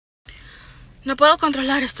No puedo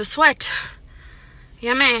controlar este sweat.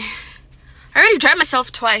 I already dried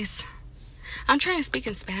myself twice. I'm trying to speak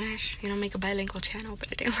in Spanish, make a bilingual channel,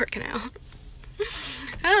 but it didn't work out.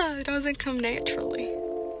 It doesn't come naturally.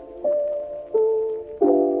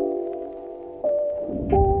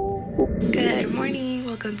 Good morning.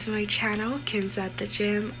 Welcome to my channel, Kim's at the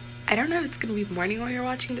Gym. I don't know if it's going to be morning when you're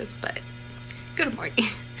watching this, but good morning.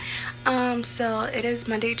 So it is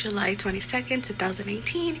Monday, July 22nd,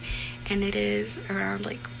 2018, and it is around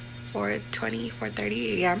like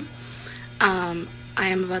 4:30 a.m. I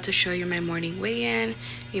am about to show you my morning weigh-in.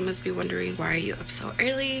 You must be wondering, why are you up so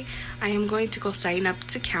early? I am going to go sign up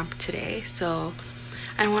to camp today, so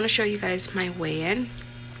I want to show you guys my weigh-in,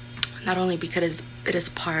 not only because it is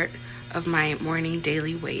part of my morning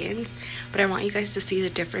daily weigh-ins, but I want you guys to see the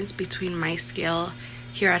difference between my scale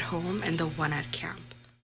here at home and the one at camp.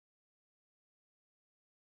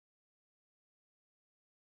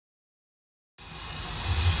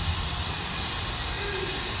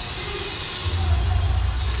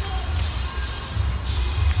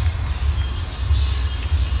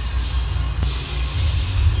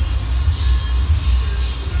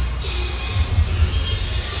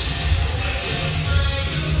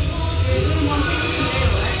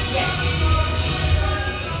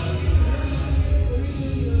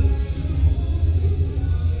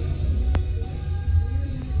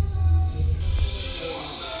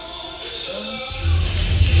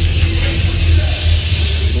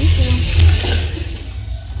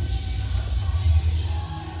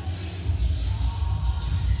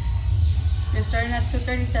 You're starting at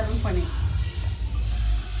 237.8.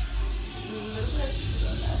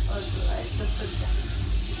 Or to the right, just sit down.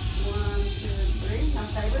 1, 2, 3. Now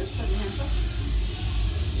sideways, put your hands up.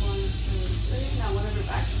 1, 2, 3. Now one over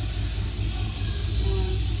back. 1,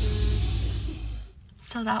 2.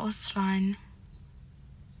 So that was fun.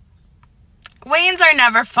 Weigh-ins are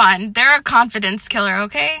never fun. They're a confidence killer,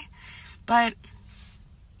 okay? But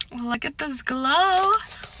look at this glow.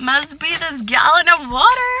 Must be this gallon of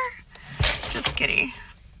water. Just kidding.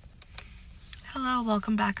 Hello,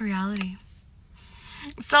 welcome back, reality.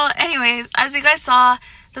 So anyways, as you guys saw,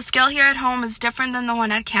 the scale here at home is different than the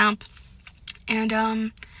one at camp. And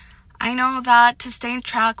I know that to stay in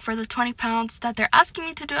track for the 20 pounds that they're asking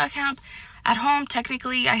me to do at camp, at home,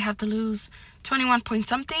 technically I have to lose 21 point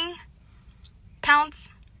something pounds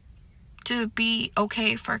to be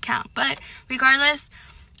okay for camp. But regardless,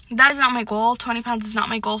 that is not my goal. 20 pounds is not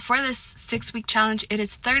my goal for this 6-week challenge. It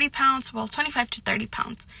is 30 pounds, well, 25 to 30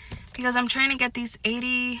 pounds, because I'm trying to get these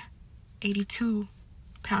 82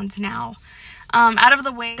 pounds now out of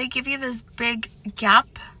the way. They give you this big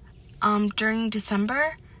gap during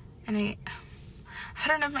December, and I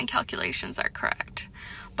don't know if my calculations are correct,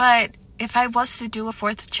 but if I was to do a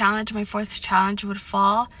fourth challenge, my fourth challenge would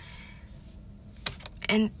fall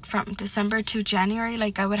from December to January.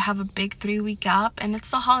 Like, I would have a big 3-week gap, and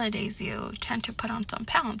it's the holidays, you tend to put on some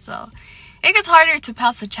pounds, so it gets harder to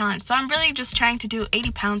pass the challenge. So I'm really just trying to do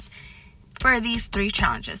 80 pounds for these 3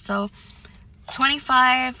 challenges. So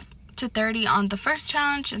 25 to 30 on the first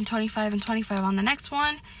challenge, and 25 and 25 on the next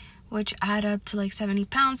one, which add up to like 70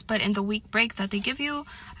 pounds. But in the week break that they give you,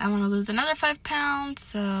 I want to lose another 5 pounds,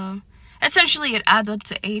 so essentially it adds up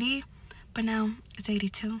to 80, but now it's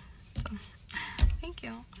 82. So thank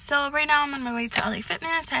you. So right now I'm on my way to LA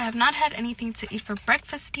Fitness. I have not had anything to eat for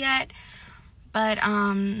breakfast yet, but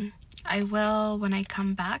I will when I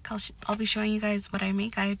come back. I'll be showing you guys what I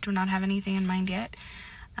make. I do not have anything in mind yet.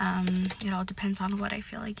 It all depends on what I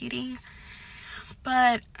feel like eating.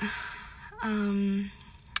 But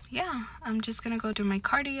yeah, I'm just gonna go do my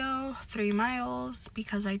cardio, 3 miles,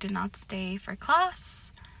 because I did not stay for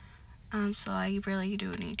class. So I really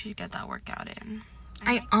do need to get that workout in.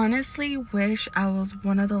 I honestly wish I was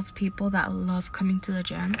one of those people that love coming to the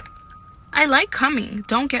gym. I like coming,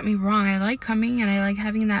 don't get me wrong. I like coming and I like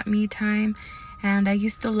having that me time. And I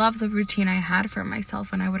used to love the routine I had for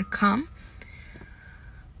myself when I would come.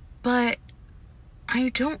 But I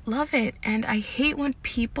don't love it. And I hate when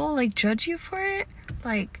people like judge you for it.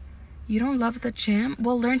 Like, you don't love the gym?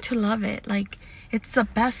 Well, learn to love it. Like, it's the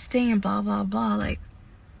best thing and blah, blah, blah. Like,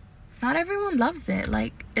 not everyone loves it.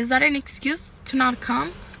 Like, is that an excuse to not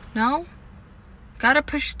come? No. Gotta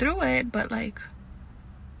push through it, but like,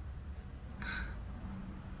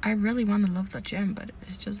 I really want to love the gym, but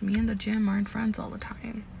it's just me and the gym aren't friends all the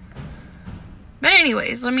time. But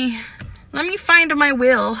anyways, let me find my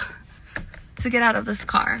will to get out of this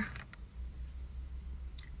car.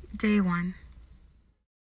 Day 1.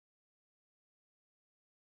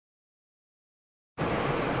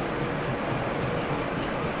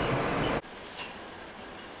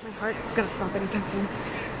 My heart is gonna stop anytime soon.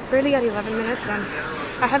 barely at 11 minutes and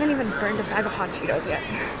I haven't even burned a bag of hot Cheetos yet.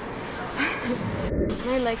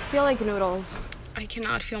 My legs feel like noodles. I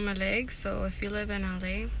cannot feel my legs, so if you live in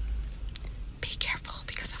LA, be careful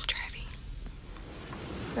because I'm driving.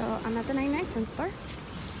 So I'm at the 99-cent store.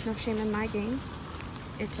 No shame in my game.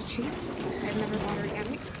 It's cheap. I've never bought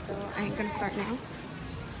organic, so I ain't gonna start now.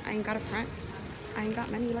 I ain't got a front. I ain't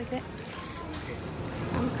got many like that.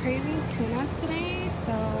 I'm craving tuna today,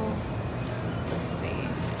 so let's see.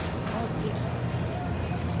 Oh, yes.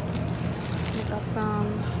 We got some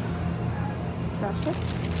rashes.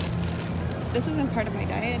 This isn't part of my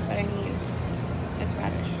diet, but I mean, it's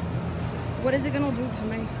radish. What is it gonna do to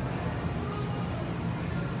me?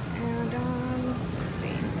 And let's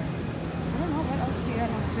see. I don't know what else to get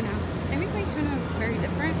on tuna. They make my tuna very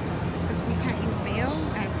different because we can't use mayo,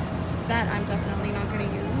 and that I'm definitely not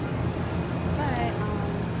gonna use. But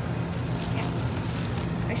yeah,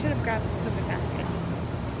 I should have grabbed this stupid basket.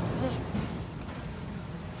 Ugh.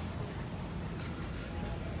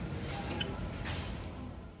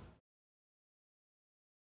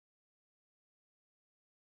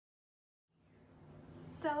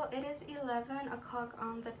 So it is 11 o'clock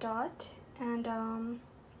on the dot, and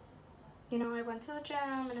you know, I went to the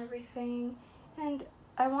gym and everything, and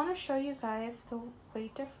I want to show you guys the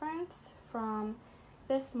weight difference from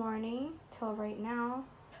this morning till right now.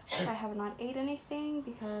 I have not ate anything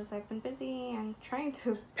because I've been busy and trying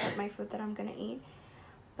to get my food that I'm gonna eat,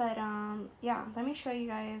 but yeah, let me show you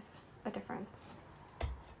guys a difference.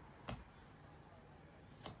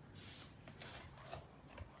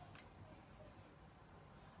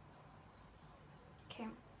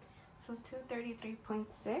 So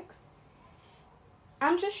 233.6.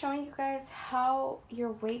 I'm just showing you guys how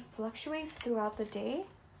your weight fluctuates throughout the day,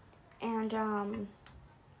 and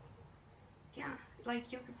yeah,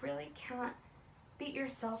 like you really can't beat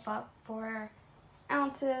yourself up for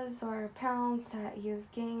ounces or pounds that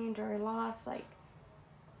you've gained or lost. Like,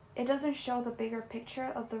 it doesn't show the bigger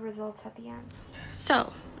picture of the results at the end.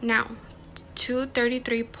 So now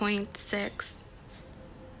 233.6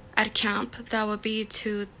 at camp, that would be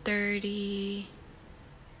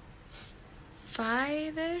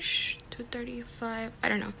 235-ish, 235, I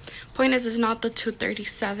don't know. Point is, it's not the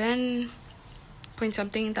 237 point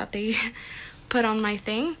something that they put on my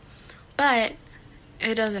thing, but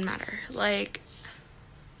it doesn't matter. Like,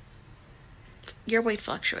 your weight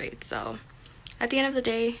fluctuates, so at the end of the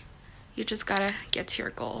day, you just gotta get to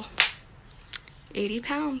your goal. 80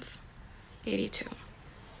 pounds, 82.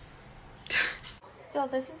 So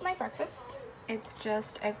this is my breakfast. It's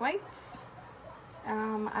just egg whites.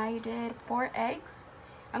 I did 4 eggs.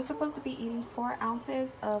 I'm supposed to be eating 4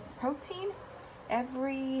 ounces of protein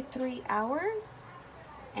every 3 hours.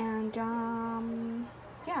 And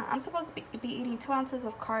yeah, I'm supposed to be eating 2 ounces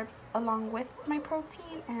of carbs along with my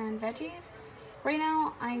protein and veggies. Right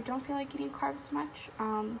now, I don't feel like eating carbs much.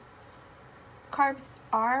 Carbs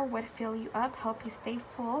are what fill you up, help you stay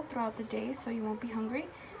full throughout the day so you won't be hungry.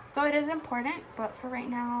 So it is important, but for right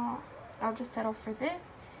now, I'll just settle for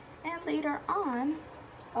this. And later on,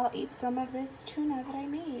 I'll eat some of this tuna that I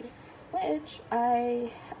made, which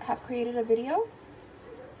I have created a video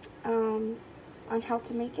on how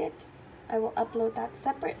to make it. I will upload that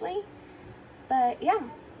separately. But yeah,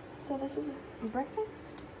 so this is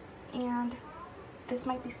breakfast, and this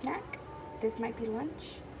might be snack, this might be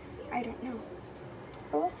lunch, I don't know.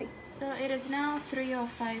 But we'll see. So it is now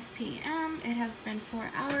 3:05 p.m. It has been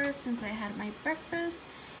 4 hours since I had my breakfast.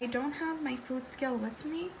 I don't have my food scale with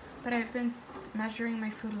me, but I've been measuring my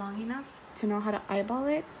food long enough to know how to eyeball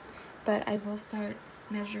it. But I will start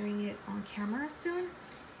measuring it on camera soon.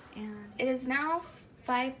 And it is now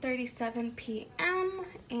 5:37 p.m.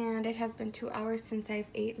 and it has been 2 hours since I've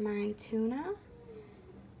ate my tuna.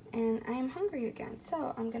 And I am hungry again.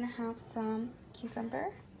 So I'm gonna have some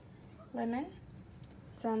cucumber, lemon,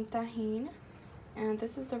 some tahini, and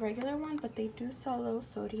this is the regular one, but they do sell a low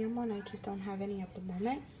sodium one. I just don't have any at the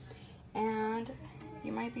moment. And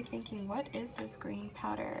you might be thinking, what is this green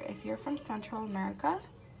powder? If you're from Central America,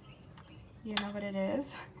 you know what it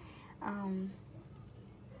is.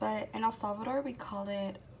 But in El Salvador, we call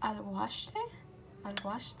it alguaste,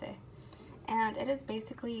 and it is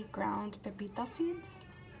basically ground pepita seeds,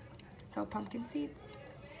 so pumpkin seeds.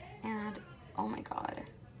 And oh my god,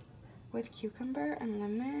 with cucumber and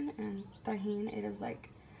lemon and tahini, it is like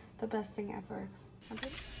the best thing ever.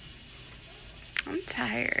 I'm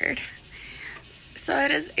tired. So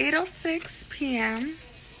it is 8:06 p.m.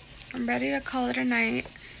 I'm ready to call it a night.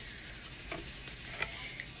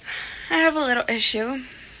 I have a little issue.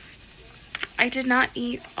 I did not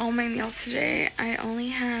eat all my meals today. I only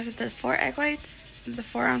had the 4 egg whites the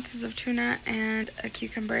 4 ounces of tuna and a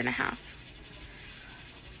cucumber and a half.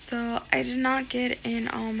 So I did not get in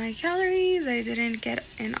all my calories, I didn't get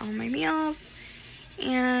in all my meals,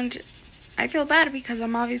 and I feel bad because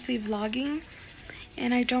I'm obviously vlogging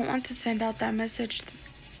and I don't want to send out that message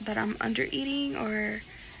that I'm under eating or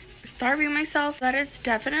starving myself. That is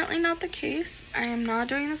definitely not the case. I am not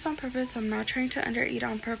doing this on purpose. I'm not trying to under eat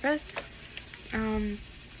on purpose.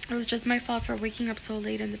 It was just my fault for waking up so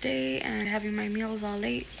late in the day and having my meals all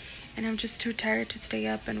late, and I'm just too tired to stay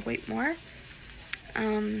up and wait more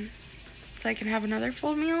so I can have another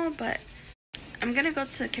full meal. But I'm gonna go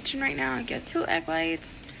to the kitchen right now and get 2 egg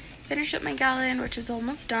whites, finish up my gallon, which is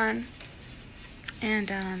almost done,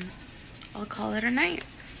 and I'll call it a night.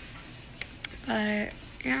 But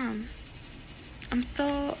yeah, I'm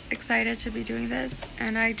so excited to be doing this,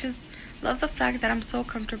 and I just love the fact that I'm so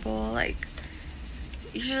comfortable. Like,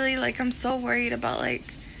 usually, like, I'm so worried about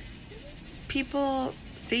like people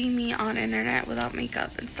seeing me on internet without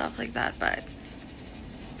makeup and stuff like that, but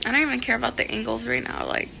I don't even care about the angles right now.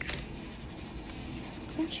 Like,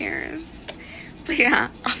 who cares? But yeah,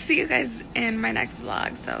 I'll see you guys in my next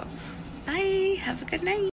vlog. So bye, have a good night.